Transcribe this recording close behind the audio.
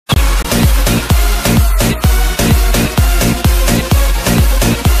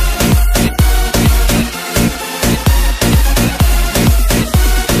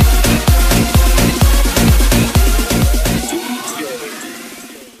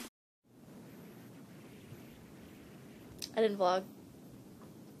I didn't vlog.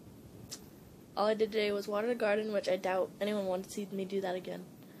 All I did today was water the garden, which I doubt anyone wants to see me do that again.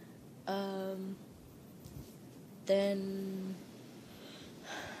 Then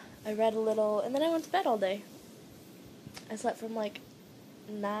I read a little, and then I went to bed all day. I slept from like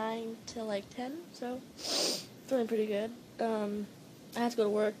 9 to like 10, so feeling pretty good. I have to go to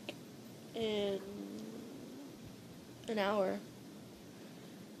work in an hour,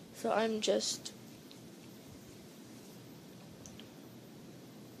 so I'm just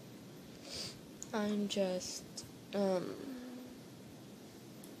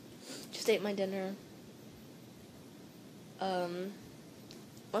ate my dinner,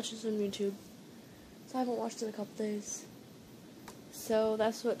 watching some YouTube, so I haven't watched in a couple days, so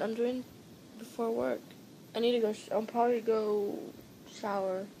that's what I'm doing before work. I need to go, I'll probably go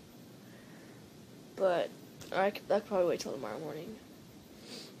shower, but I'll probably wait till tomorrow morning.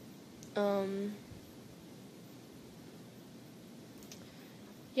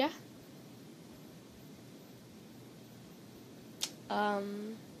 Yeah.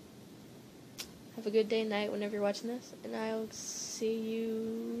 Have a good day, night, whenever you're watching this, and I'll see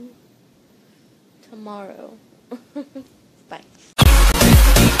you tomorrow.